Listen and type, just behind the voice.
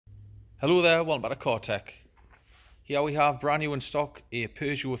Hello there, welcome back to Cartech. Here we have brand new in stock a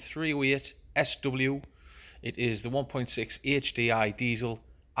Peugeot 308 SW. It is the 1.6 HDI diesel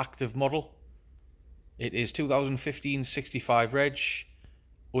active model. It is 2015 65 reg,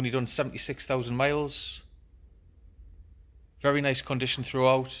 only done 76,000 miles. Very nice condition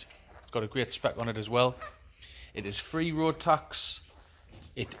throughout. It's got a great spec on it as well. It is free road tax.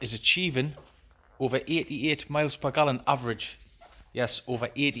 It is achieving over 88 miles per gallon average. Yes, over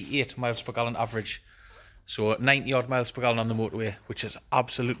 88 miles per gallon average. So 90 odd miles per gallon on the motorway, which is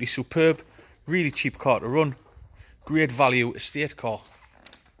absolutely superb. Really cheap car to run. Great value estate car.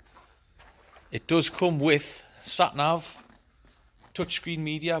 It does come with sat-nav, touchscreen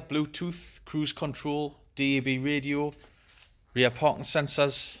media, Bluetooth, cruise control, DAB radio, rear parking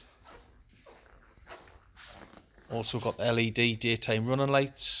sensors. Also got LED daytime running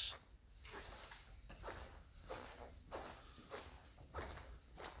lights.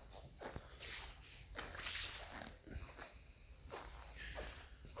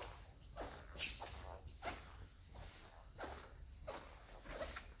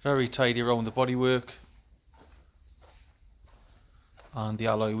 Very tidy around the bodywork, and the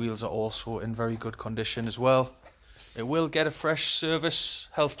alloy wheels are also in very good condition as well. It will get a fresh service,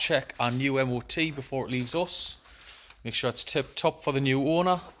 health check and new MOT before it leaves us. Make sure it's tip top for the new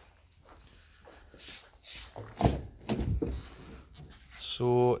owner.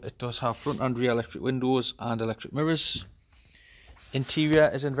 So it does have front and rear electric windows and electric mirrors.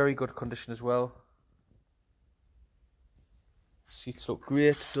 Interior is in very good condition as well. Seats look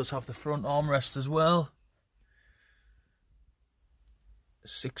great. It does have the front armrest as well.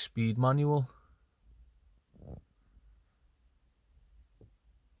 6-speed manual.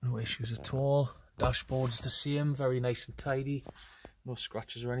 No issues at all. Dashboard's the same, very nice and tidy. No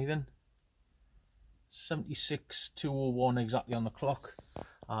scratches or anything. 76,201 exactly on the clock.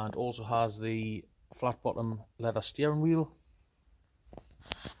 And also has the flat bottom leather steering wheel.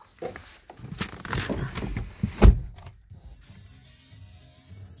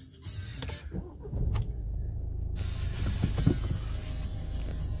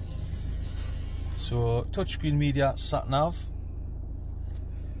 So touchscreen media, sat-nav,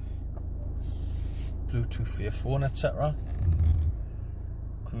 Bluetooth for your phone, etc.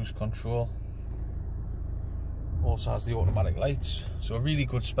 Cruise control. Also has the automatic lights. So a really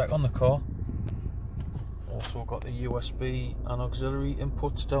good spec on the car. Also got the USB and auxiliary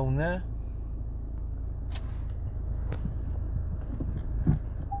inputs down there.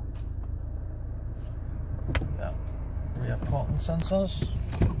 Yeah, rear parking sensors.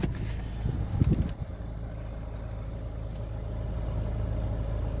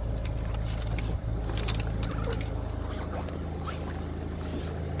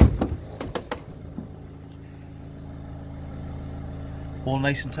 All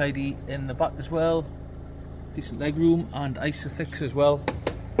nice and tidy in the back as well. Decent leg room and Isofix as well.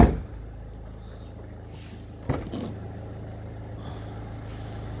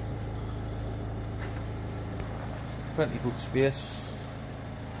 Plenty of boot space.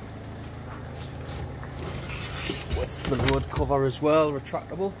 With the road cover as well,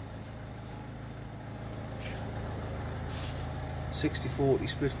 retractable. 60/40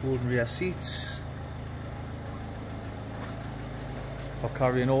 split folding rear seats. For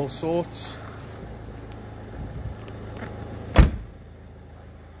carrying all sorts.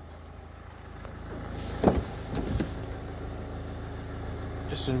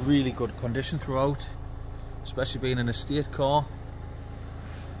 Just in really good condition throughout, especially being an estate car.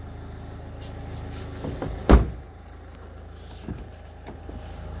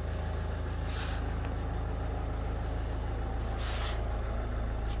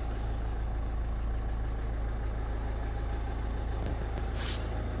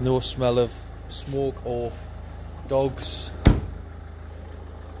 No smell of smoke or dogs,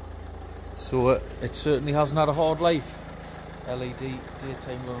 so it certainly hasn't had a hard life. LED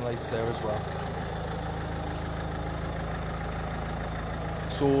daytime running lights there as well.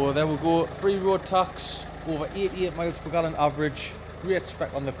 So there we go, free road tax, over 88 miles per gallon average, great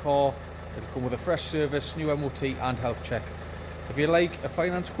spec on the car. It'll come with a fresh service, new MOT and health check. If you like a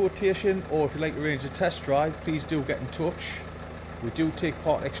finance quotation or if you'd like to arrange a test drive, please do get in touch. We do take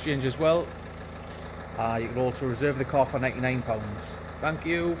part exchange as well. You can also reserve the car for £99. Thank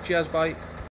you. Cheers, bye.